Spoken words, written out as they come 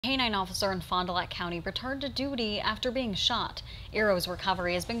Canine officer in Fond du Lac County returned to duty after being shot. Eero's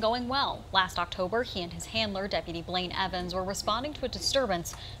recovery has been going well. Last October, he and his handler, Deputy Blaine Evans, were responding to a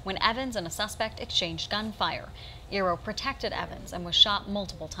disturbance when Evans and a suspect exchanged gunfire. Eero protected Evans and was shot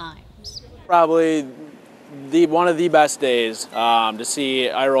multiple times. Probably one of the best days to see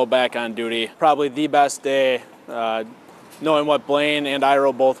Eero back on duty. Probably the best day, knowing what Blaine and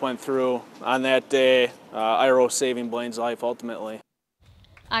Eero both went through on that day. Eero saving Blaine's life ultimately.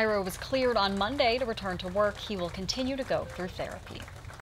 Eero was cleared on Monday to return to work. He will continue to go through therapy.